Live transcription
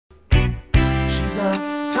She's a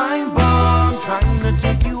time bomb trying to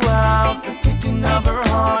take you out. The ticking of her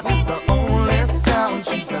heart is the only sound.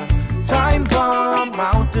 She's a time bomb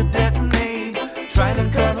out to detonate, trying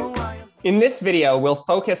to cut a wire. In this video, we'll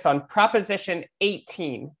focus on proposition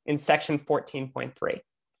 18 in section 14.3.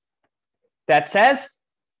 That says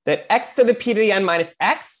that x to the p to the n minus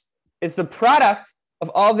x is the product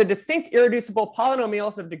of all the distinct irreducible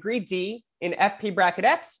polynomials of degree d in fp bracket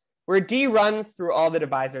x, where d runs through all the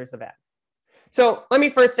divisors of n. So let me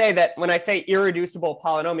first say that when I say irreducible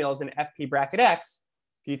polynomials in fp bracket x,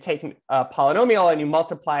 if you take a polynomial and you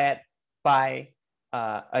multiply it by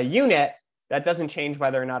a unit, that doesn't change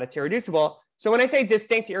whether or not it's irreducible. So when I say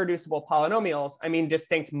distinct irreducible polynomials, I mean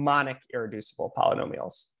distinct monic irreducible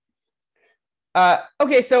polynomials.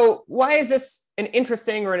 Okay, so why is this an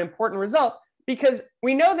interesting or an important result? Because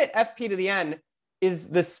we know that fp to the n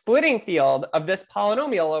is the splitting field of this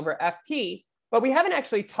polynomial over fp, but we haven't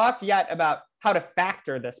actually talked yet about how to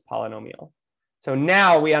factor this polynomial. So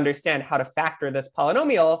now we understand how to factor this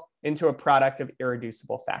polynomial into a product of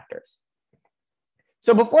irreducible factors.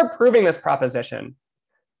 So before proving this proposition,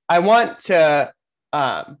 I want to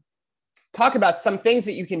talk about some things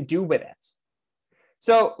that you can do with it.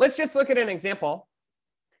 So let's just look at an example.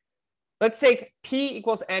 Let's take p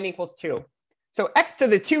equals n equals 2. So x to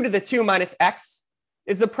the 2 to the 2 minus x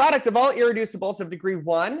is the product of all irreducibles of degree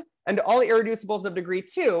 1 and all irreducibles of degree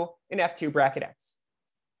 2 in f2 bracket x.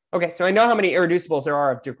 Okay, so I know how many irreducibles there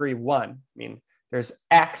are of degree 1. I mean, there's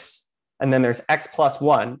x, and then there's x plus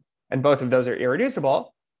 1, and both of those are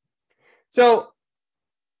irreducible. So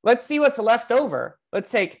let's see what's left over.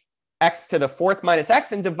 Let's take x to the 4th minus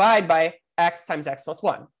x and divide by x times x plus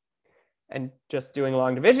 1. And just doing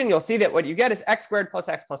long division, you'll see that what you get is x squared plus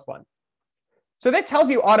x plus 1. So that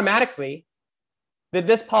tells you automatically that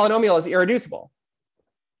this polynomial is irreducible,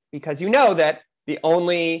 because you know that the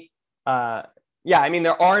only,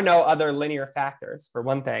 there are no other linear factors for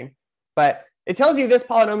one thing, but it tells you this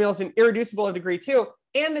polynomial is an irreducible of degree 2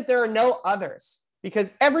 and that there are no others,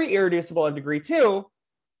 because every irreducible of degree 2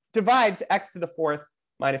 divides x to the 4th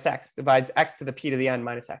minus x, divides x to the p to the n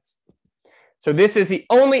minus x. So this is the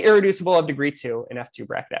only irreducible of degree 2 in f2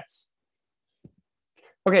 bracket x.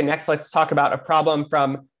 Okay, next let's talk about a problem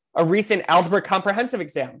from a recent algebra comprehensive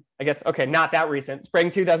exam. I guess, okay, not that recent, spring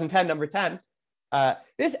 2010, number 10.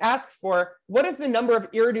 This asks for what is the number of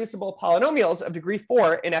irreducible polynomials of degree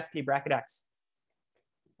 4 in fp bracket x?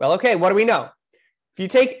 Well, okay, what do we know? If you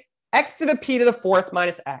take x to the p to the 4th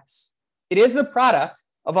minus x, it is the product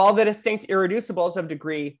of all the distinct irreducibles of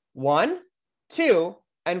degree 1, 2,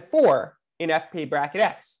 and 4 in fp bracket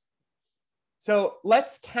x. So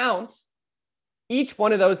let's count each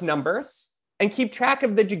one of those numbers and keep track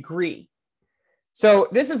of the degree. So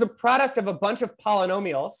this is a product of a bunch of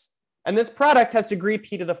polynomials, and this product has degree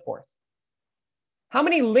p to the 4th. How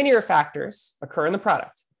many linear factors occur in the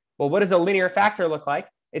product? Well, what does a linear factor look like?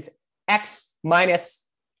 It's x minus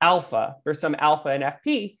alpha. There's some alpha in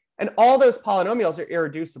fp, and all those polynomials are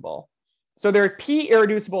irreducible. So there are p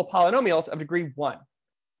irreducible polynomials of degree 1.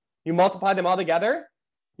 You multiply them all together,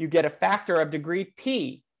 you get a factor of degree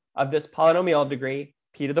p of this polynomial of degree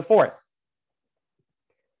p to the 4th.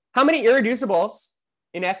 How many irreducibles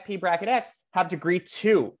in fp bracket x have degree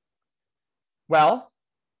 2? Well,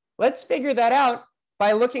 let's figure that out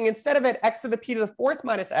by looking, instead of at x to the p to the 4th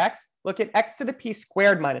minus x, look at x to the p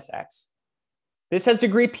squared minus x. This has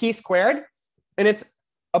degree p squared, and it's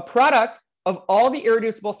a product of all the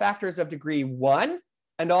irreducible factors of degree 1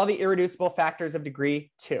 and all the irreducible factors of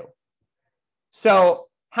degree 2. So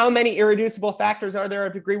how many irreducible factors are there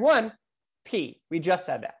of degree 1? P. We just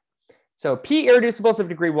said that. So p irreducibles of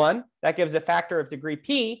degree 1, that gives a factor of degree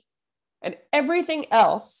p, and everything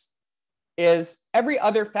else is, every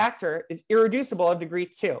other factor is irreducible of degree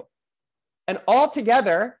 2. And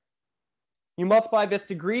altogether, you multiply this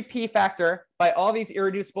degree p factor by all these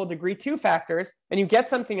irreducible degree 2 factors, and you get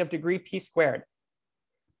something of degree p squared.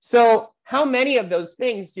 So how many of those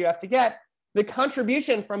things do you have to get? The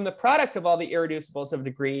contribution from the product of all the irreducibles of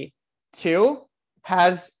degree 2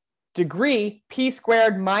 has degree p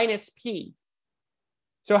squared minus p.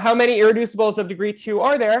 So how many irreducibles of degree 2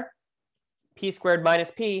 are there? P squared minus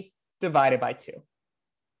p divided by 2.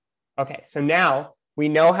 Okay, so now we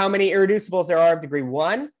know how many irreducibles there are of degree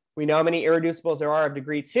 1. We know how many irreducibles there are of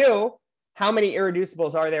degree 2. How many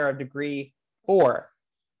irreducibles are there of degree 4?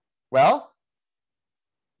 Well,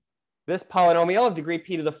 this polynomial of degree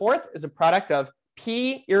p to the 4th is a product of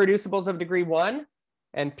p irreducibles of degree 1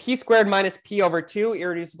 and p squared minus p over 2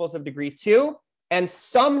 irreducibles of degree 2 and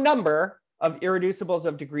some number of irreducibles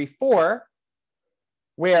of degree 4,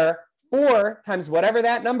 where 4 times whatever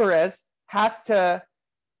that number is has to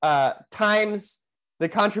times the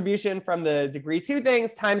contribution from the degree 2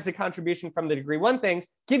 things times the contribution from the degree 1 things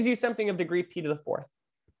gives you something of degree p to the 4th.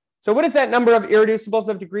 So what is that number of irreducibles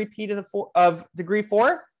of degree p to the degree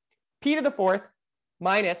 4? P to the 4th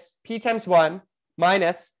minus p times 1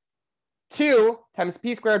 minus 2 times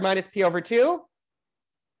p squared minus p over 2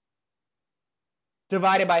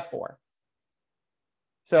 divided by 4.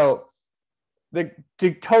 So the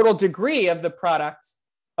total degree of the product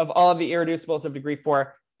of all of the irreducibles of degree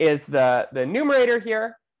 4 is the numerator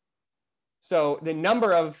here. So the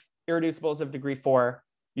number of irreducibles of degree 4,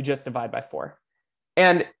 you just divide by 4.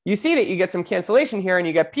 And you see that you get some cancellation here, and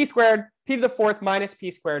you get p squared, p to the 4th minus p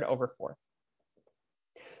squared over 4.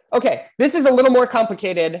 Okay, this is a little more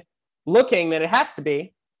complicated looking than it has to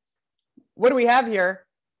be. What do we have here?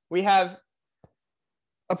 We have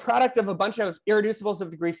a product of a bunch of irreducibles of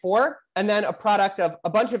degree 4, and then a product of a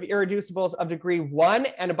bunch of irreducibles of degree 1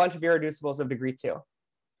 and a bunch of irreducibles of degree 2.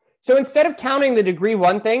 So instead of counting the degree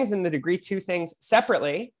 1 things and the degree 2 things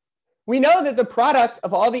separately, we know that the product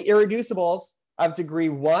of all the irreducibles of degree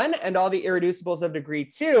 1 and all the irreducibles of degree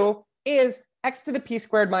 2 is x to the p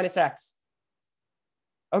squared minus x.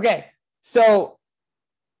 Okay, so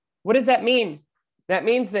what does that mean? That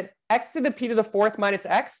means that x to the p to the 4th minus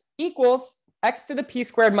x equals x to the p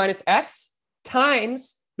squared minus x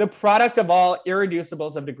times the product of all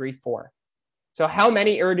irreducibles of degree 4. So how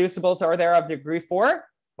many irreducibles are there of degree 4?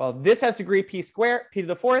 Well, this has degree p squared, p to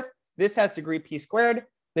the 4th. This has degree p squared.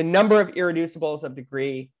 The number of irreducibles of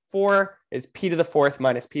degree 4 is p to the 4th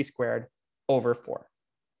minus p squared over 4.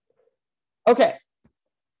 Okay,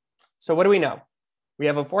 so what do we know? We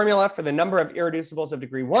have a formula for the number of irreducibles of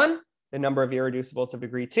degree 1, the number of irreducibles of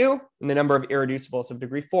degree 2, and the number of irreducibles of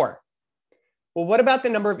degree 4. Well, what about the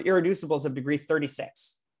number of irreducibles of degree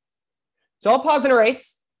 36? So I'll pause and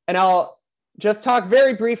erase, and I'll just talk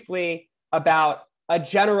very briefly about a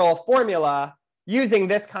general formula using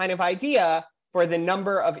this kind of idea for the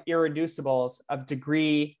number of irreducibles of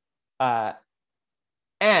degree n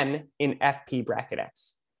in fp bracket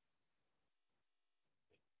x.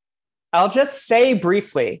 I'll just say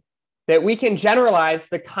briefly that we can generalize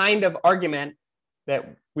the kind of argument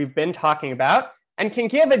that we've been talking about and can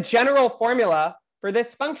give a general formula for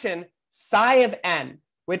this function psi of n,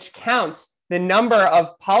 which counts the number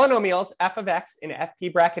of polynomials f of x in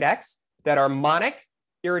fp bracket x that are monic,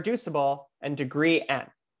 irreducible, and degree n.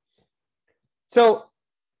 So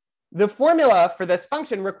the formula for this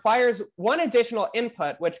function requires one additional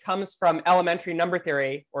input, which comes from elementary number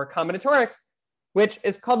theory or combinatorics, which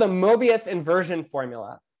is called the Möbius Inversion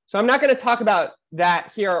Formula. So I'm not going to talk about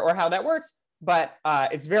that here or how that works, but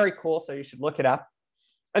it's very cool, so you should look it up.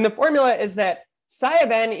 And the formula is that psi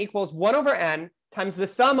of n equals 1 over n times the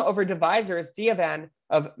sum over divisors d of n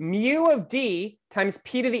of mu of d times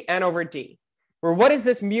p to the n over d. Where what is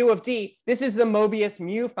this mu of d? This is the Möbius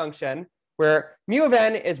mu function, where mu of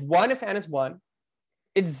n is 1 if n is 1.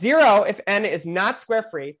 It's 0 if n is not square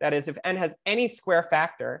free, that is, if n has any square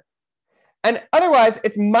factor. And otherwise,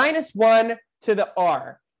 it's minus 1 to the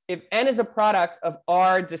r if n is a product of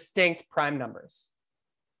r distinct prime numbers.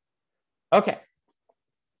 Okay,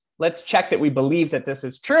 let's check that we believe that this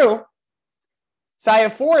is true. Psi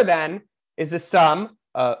of 4 then is the sum,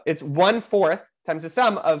 it's 1/4 times the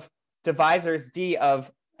sum of divisors d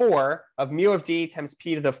of 4 of mu of d times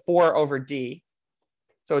p to the 4 over d.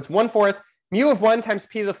 So it's 1/4 mu of 1 times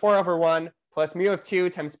p to the 4 over 1 plus mu of 2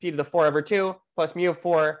 times p to the 4 over 2 plus mu of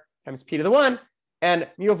 4 times p to the 1. And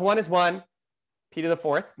mu of 1 is 1, p to the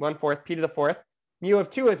 4th, 1/4 p to the 4th. Mu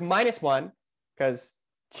of 2 is minus 1 because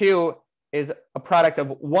 2 is a product of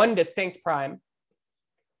one distinct prime.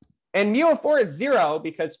 And mu of 4 is 0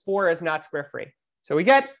 because 4 is not square free. So we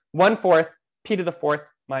get 1/4 p to the 4th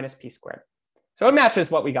minus p squared. So it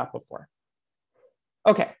matches what we got before.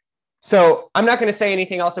 Okay, so I'm not going to say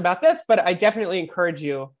anything else about this, but I definitely encourage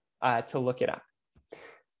you to look it up.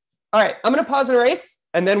 All right, I'm going to pause and erase,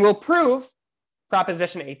 and then we'll prove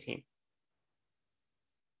proposition 18.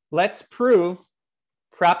 Let's prove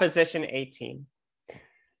proposition 18.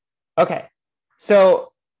 Okay,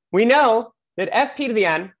 so we know that fp to the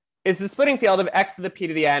n is the splitting field of x to the p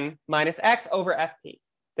to the n minus x over fp.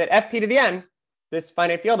 That fp to the n, this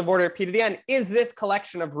finite field of order p to the n, is this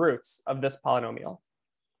collection of roots of this polynomial.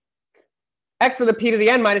 X to the p to the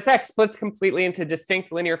n minus x splits completely into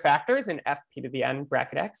distinct linear factors in fp to the n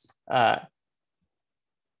bracket x.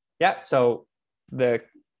 Yeah, so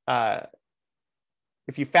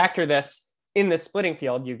if you factor this in the splitting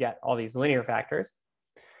field, you get all these linear factors.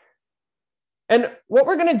 And what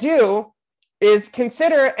we're going to do is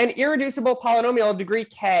consider an irreducible polynomial of degree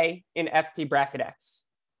k in fp bracket x.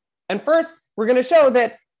 And first, we're going to show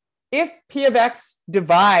that if p of x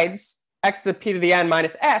divides x to the p to the n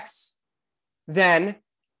minus x, then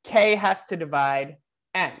k has to divide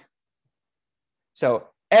n. So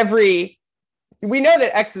we know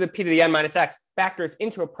that x to the p to the n minus x factors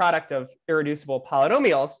into a product of irreducible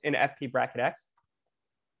polynomials in fp bracket x.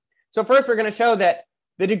 So first, we're going to show that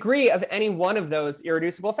the degree of any one of those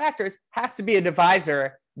irreducible factors has to be a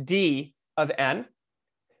divisor d of n.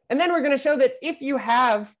 And then we're going to show that if you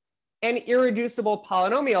have an irreducible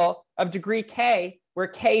polynomial of degree k, where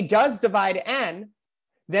k does divide n,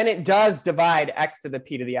 then it does divide x to the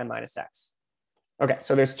p to the n minus x. Okay,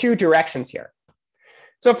 so there's two directions here.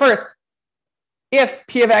 So first, if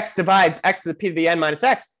p of x divides x to the p to the n minus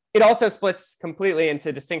x, it also splits completely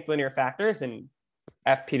into distinct linear factors in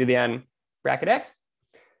fp to the n bracket x.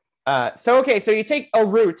 So you take a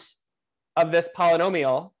root of this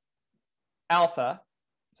polynomial, alpha.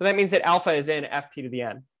 So that means that alpha is in fp to the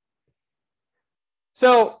n.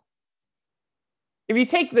 So if you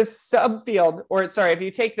take the subfield, if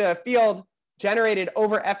you take the field generated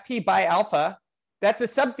over fp by alpha, that's a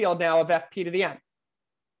subfield now of fp to the n.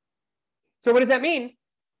 So what does that mean?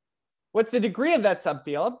 What's the degree of that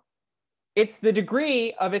subfield? It's the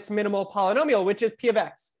degree of its minimal polynomial, which is p of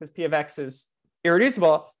x, because p of x is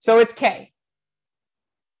irreducible. So it's k.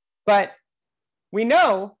 But we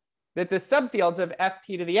know that the subfields of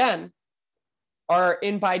fp to the n are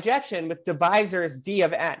in bijection with divisors d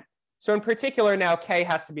of n. So in particular, now k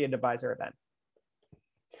has to be a divisor of n.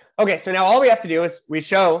 Okay, so now all we have to do is we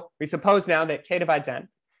suppose now that k divides n.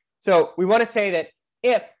 So we want to say that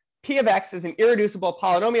if p of x is an irreducible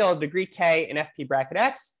polynomial of degree k in fp bracket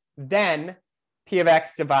x, then p of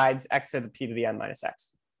x divides x to the p to the n minus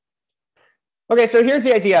x. Okay, so here's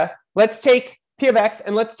the idea. Let's take p of x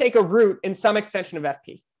and let's take a root in some extension of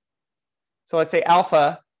fp. So let's say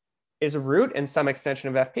alpha is a root in some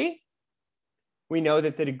extension of fp. We know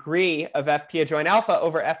that the degree of fp adjoint alpha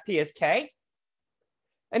over fp is k.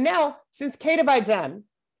 And now, since k divides n,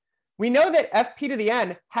 we know that fp to the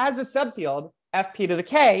n has a subfield, fp to the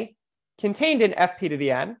k, contained in fp to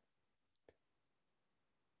the n,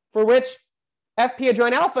 for which fp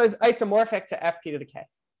adjoint alpha is isomorphic to fp to the k.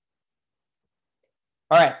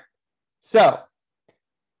 All right, so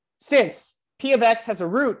since p of x has a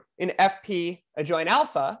root in fp adjoint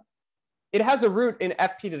alpha, it has a root in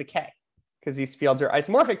fp to the k. Because these fields are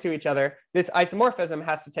isomorphic to each other, this isomorphism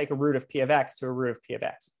has to take a root of p of x to a root of p of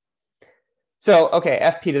x. So, okay,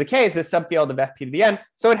 fp to the k is a subfield of fp to the n,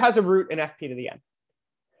 so it has a root in fp to the n.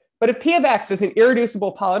 But if p of x is an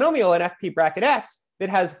irreducible polynomial in fp bracket x that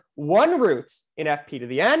has one root in fp to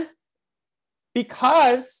the n,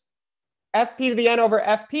 because fp to the n over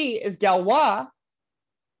fp is Galois,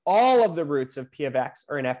 all of the roots of p of x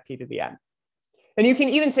are in fp to the n. And you can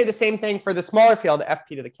even say the same thing for the smaller field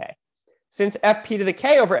fp to the k. Since fp to the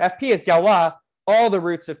k over fp is Galois, all the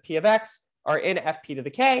roots of p of x are in fp to the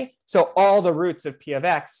k, so all the roots of p of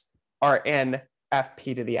x are in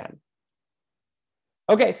fp to the n.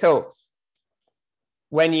 Okay, so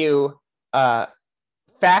when you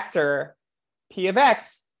factor p of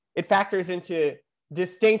x, it factors into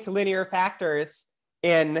distinct linear factors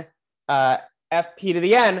in fp to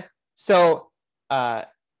the n, so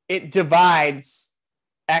it divides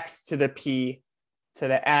x to the p to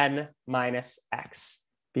the n minus x,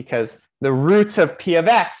 because the roots of p of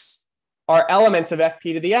x are elements of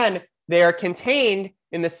fp to the n. They are contained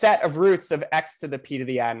in the set of roots of x to the p to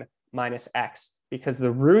the n minus x, because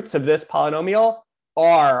the roots of this polynomial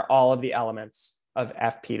are all of the elements of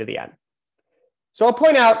fp to the n. So I'll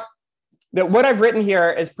point out that what I've written here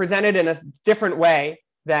is presented in a different way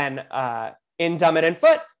than in Dummett and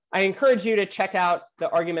Foote. I encourage you to check out the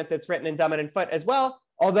argument that's written in Dummett and Foote as well,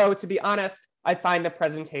 although to be honest, I find the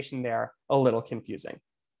presentation there a little confusing.